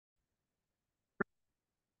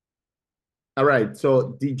All right.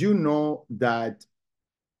 So did you know that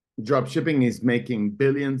dropshipping is making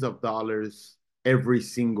billions of dollars every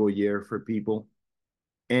single year for people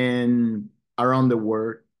and around the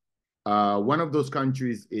world? One of those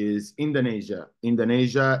countries is Indonesia.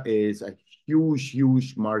 Indonesia is a huge,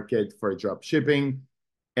 huge market for dropshipping.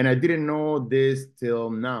 And I didn't know this till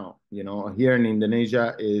now. Here in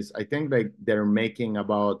Indonesia is, I think like they're making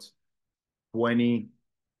about 20,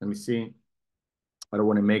 let me see. I don't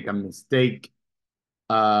want to make a mistake.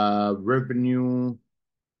 Revenue,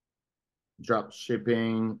 drop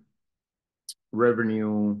shipping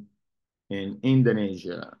revenue in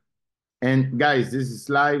Indonesia. And guys, this is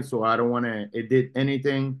live, so I don't want to edit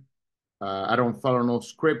anything. I don't follow no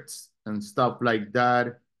scripts and stuff like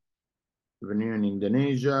that. Revenue in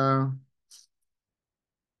Indonesia,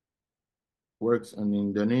 works in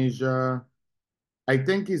Indonesia. I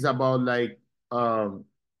think it's about like, um,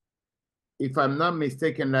 if I'm not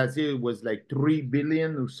mistaken, last year it was like 3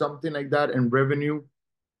 billion or something like that in revenue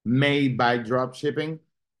made by drop shipping.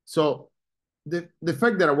 So the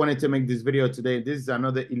fact that I wanted to make this video today, this is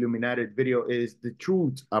another Illuminated video, is the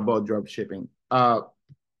truth about drop shipping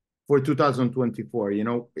for 2024.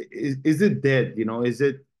 Is it dead?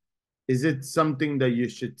 Is it something that you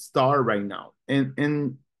should start right now?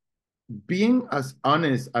 And being as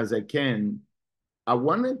honest as I can, I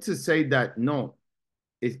wanted to say that no,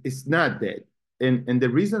 it's not dead. And the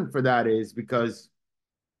reason for that is because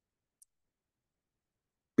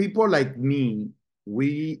people like me,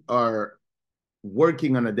 we are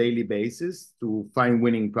working on a daily basis to find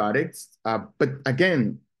winning products. But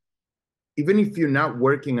again, even if you're not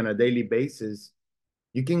working on a daily basis,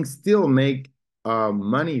 you can still make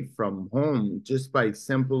money from home just by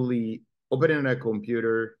simply opening a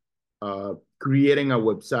computer, creating a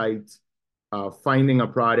website, finding a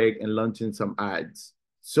product, and launching some ads.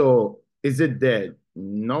 So is it dead?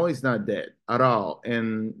 No, it's not dead at all.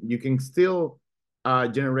 And you can still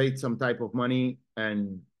generate some type of money.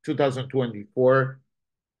 And 2024,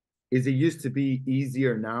 is it used to be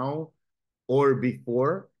easier now or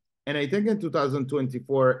before? And I think in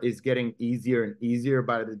 2024 it's getting easier and easier,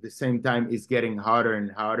 but at the same time it's getting harder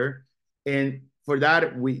and harder. And for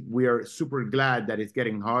that, we are super glad that it's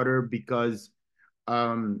getting harder because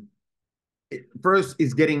um, first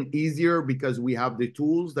it's getting easier because we have the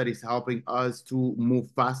tools that is helping us to move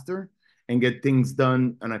faster and get things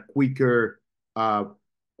done on a quicker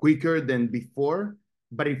than before.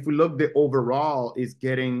 But if we look, the overall is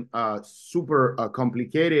getting super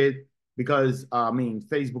complicated because I mean,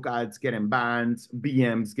 Facebook ads getting banned,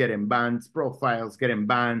 BMs getting banned, profiles getting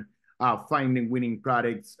banned, finding winning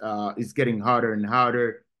products is getting harder and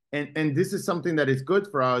harder. And this is something that is good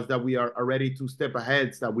for us, that we are already two step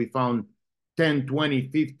ahead, that we found 10, 20,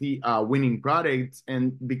 50 winning products.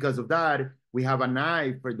 And because of that, we have an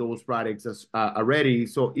eye for those products already.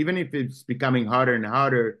 So even if it's becoming harder and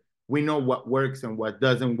harder, we know what works and what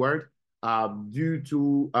doesn't work due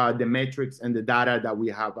to the metrics and the data that we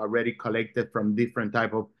have already collected from different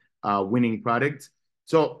type of winning products.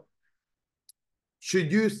 So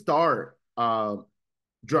should you start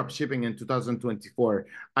drop shipping in 2024?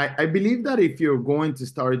 I believe that if you're going to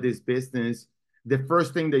start this business, the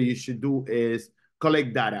first thing that you should do is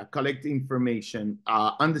collect data, collect information,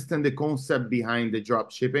 understand the concept behind the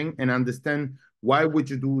drop shipping, and understand why would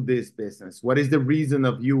you do this business? What is the reason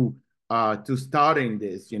of you to starting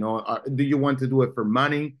this? Do you want to do it for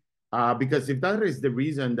money? Because if that is the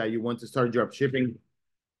reason that you want to start drop shipping,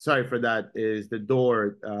 sorry for that, is the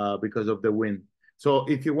door because of the wind. So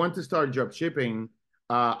if you want to start drop shipping,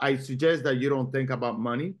 I suggest that you don't think about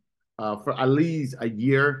money for at least a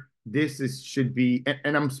year. Should be,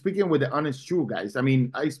 and I'm speaking with the honest truth, guys. I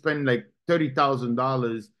mean, I spent like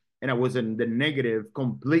 $30,000 and I was in the negative,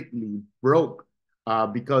 completely broke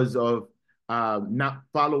because of not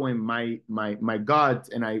following my gut.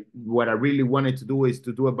 And what I really wanted to do is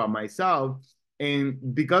to do it by myself. And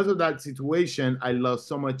because of that situation, I lost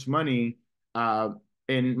so much money.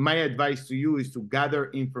 And my advice to you is to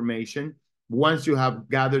gather information. Once you have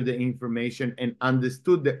gathered the information and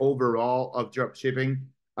understood the overall of drop shipping,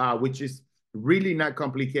 which is really not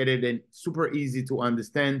complicated and super easy to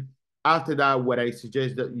understand. After that, what I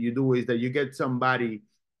suggest that you do is that you get somebody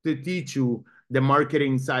to teach you the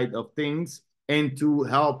marketing side of things and to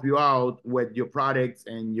help you out with your products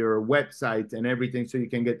and your websites and everything so you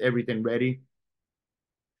can get everything ready.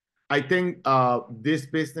 I think this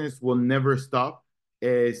business will never stop.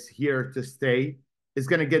 Is here to stay. It's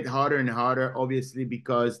gonna get harder and harder, obviously,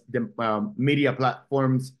 because the media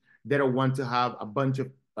platforms, they don't want to have a bunch of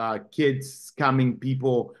kids scamming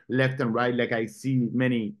people left and right. Like I see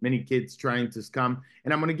many kids trying to scam.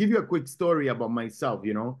 And I'm gonna give you a quick story about myself.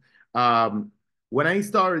 Um, when I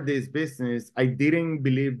started this business, I didn't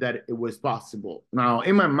believe that it was possible. Now,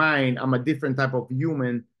 in my mind, I'm a different type of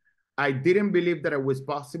human. I didn't believe that it was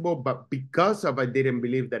possible, but because of I didn't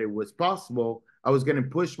believe that it was possible, I was going to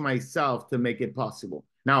push myself to make it possible.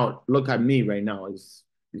 Now, look at me right now.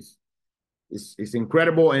 It's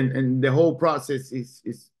incredible, and the whole process is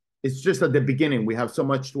it's just at the beginning. We have so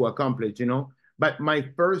much to accomplish, you know. But my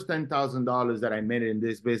first $10,000 that I made in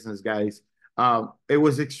this business, guys, it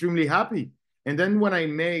was extremely happy. And then when I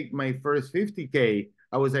made my first 50K,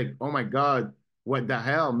 I was like, oh my god, what the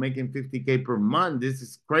hell, making 50K per month, this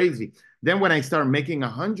is crazy. Then when I started making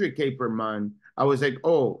 100K per month, I was like,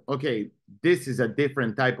 oh, okay, this is a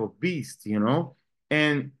different type of beast, you know.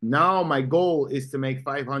 And now my goal is to make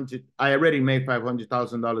 500. I already made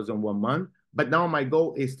 $500,000 in 1 month, but now my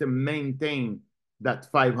goal is to maintain that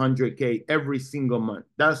 500K every single month.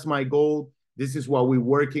 That's my goal. This is what we're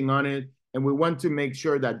working on it. And we want to make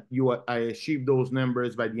sure that I achieve those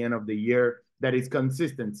numbers by the end of the year, that is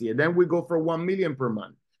consistency. And then we go for 1 million per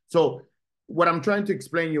month. So what I'm trying to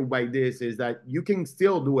explain you by this is that you can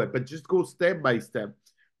still do it, but just go step by step.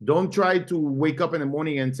 Don't try to wake up in the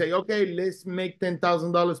morning and say, okay, let's make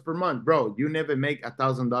 $10,000 per month. Bro, you never make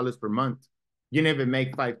 $1,000 per month. You never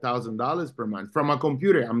make $5,000 per month from a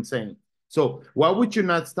computer, I'm saying. So why would you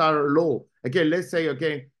not start low? Okay, let's say,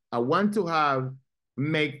 okay, I want to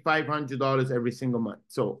make $500 every single month.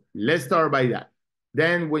 So let's start by that.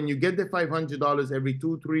 Then when you get the $500 every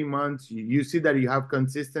 2-3 months, you see that you have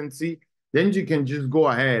consistency, then you can just go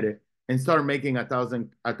ahead and start making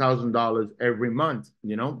 $1,000 every month.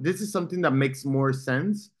 You know, this is something that makes more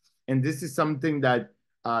sense, and this is something that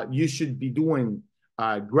you should be doing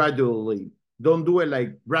gradually. Don't do it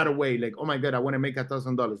like right away, like, oh my god, I want to make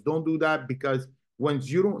 $1,000. Don't do that, because once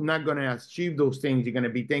you're not going to achieve those things, you're going to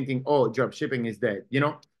be thinking, oh, drop shipping is dead, you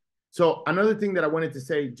know. So another thing that I wanted to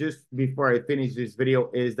say just before I finish this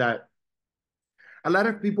video is that a lot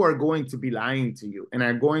of people are going to be lying to you and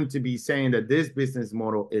are going to be saying that this business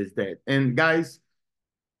model is dead. And guys,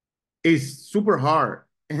 it's super hard.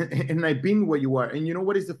 And I've been where you are. And you know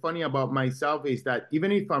what is the funny about myself is that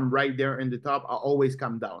even if I'm right there in the top, I always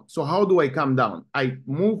come down. So how do I come down? I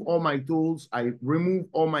move all my tools, I remove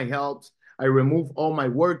all my helps, I remove all my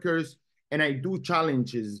workers, and I do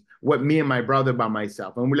challenges with me and my brother by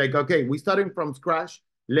myself. And we're like, okay, we're starting from scratch.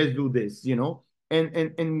 Let's do this, you know?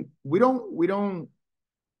 And we don't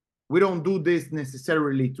do this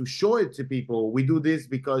necessarily to show it to people. We do this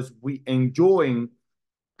because we enjoying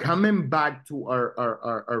coming back to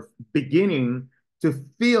our beginning, to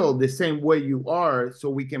feel the same way you are, so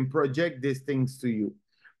we can project these things to you.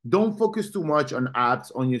 Don't focus too much on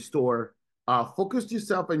apps on your store. Focus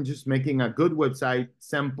yourself on just making a good website,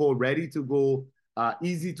 simple, ready to go,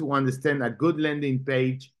 easy to understand, a good landing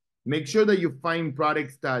page. Make sure that you find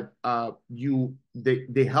products that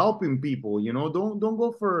they helping people. You know, don't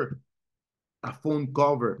go for a phone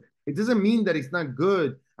cover. It doesn't mean that it's not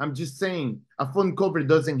good. I'm just saying a phone cover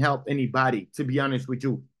doesn't help anybody, to be honest with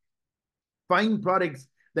you. Find products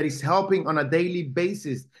that is helping on a daily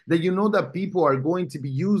basis, that you know that people are going to be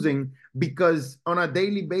using, because on a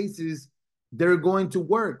daily basis they're going to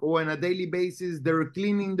work, or on a daily basis they're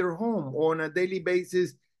cleaning their home, or on a daily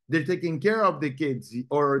basis they're taking care of the kids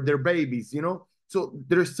or their babies, you know. So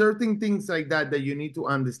there's certain things like that that you need to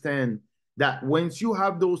understand, that once you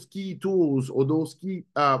have those key tools or those key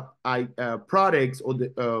products,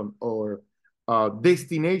 or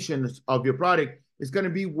destinations of your product, it's going to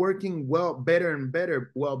be working well, better and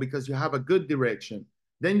better, well, because you have a good direction.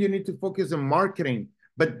 Then you need to focus on marketing,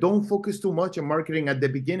 but don't focus too much on marketing at the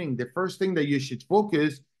beginning. The first thing that you should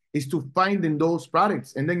focus is to finding those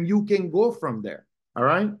products, and then you can go from there. All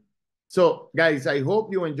right. So guys, I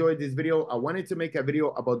hope you enjoyed this video. I wanted to make a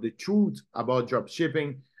video about the truth about drop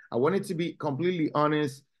shipping. I wanted to be completely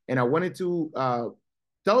honest, and I wanted to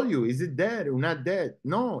tell you, is it dead or not dead?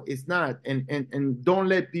 No, it's not. And don't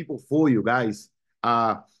let people fool you, guys.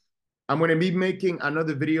 I'm going to be making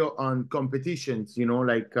another video on competitions, you know,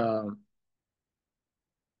 like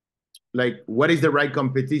what is the right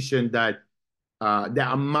competition, that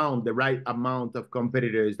the right amount of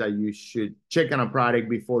competitors that you should check on a product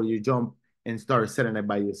before you jump and start selling it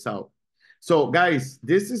by yourself. So guys,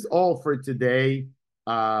 this is all for today.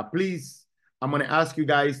 Please, I'm going to ask you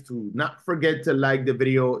guys to not forget to like the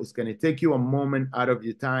video. It's going to take you a moment out of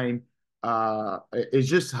your time. It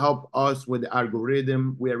just help us with the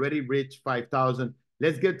algorithm. We already reached 5,000.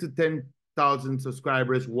 Let's get to 10,000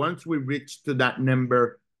 subscribers. Once we reach to that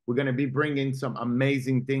number, we're going to be bringing some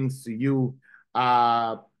amazing things to you.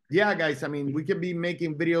 Yeah, guys, I mean, we can be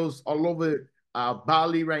making videos all over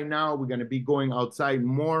Bali right now. We're going to be going outside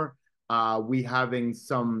more. We having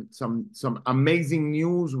some amazing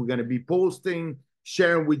news. We're gonna be posting,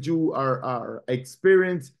 sharing with you our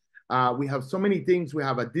experience. We have so many things. We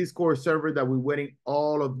have a Discord server that we're waiting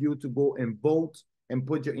all of you to go and vote and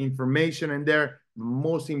put your information in there.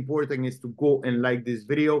 Most important is to go and like this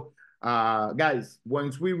video. Guys,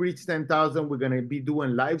 once we reach 10,000, we're going to be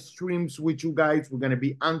doing live streams with you guys. We're going to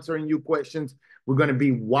be answering you questions. We're going to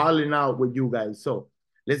be wilding out with you guys. So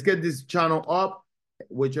let's get this channel up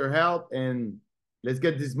with your help, and let's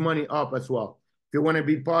get this money up as well. If you want to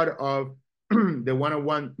be part of the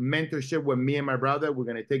one-on-one mentorship with me and my brother, we're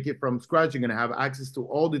going to take it from scratch. You're going to have access to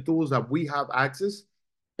all the tools that we have access,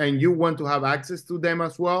 and you want to have access to them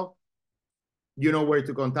as well. You know where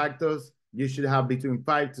to contact us. You should have between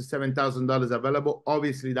 $5,000 to $7,000 available.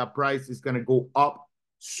 Obviously, that price is going to go up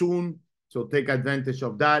soon, so take advantage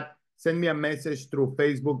of that. Send me a message through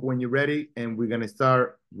Facebook when you're ready, and we're going to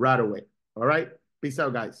start right away. All right? Peace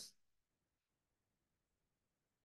out, guys.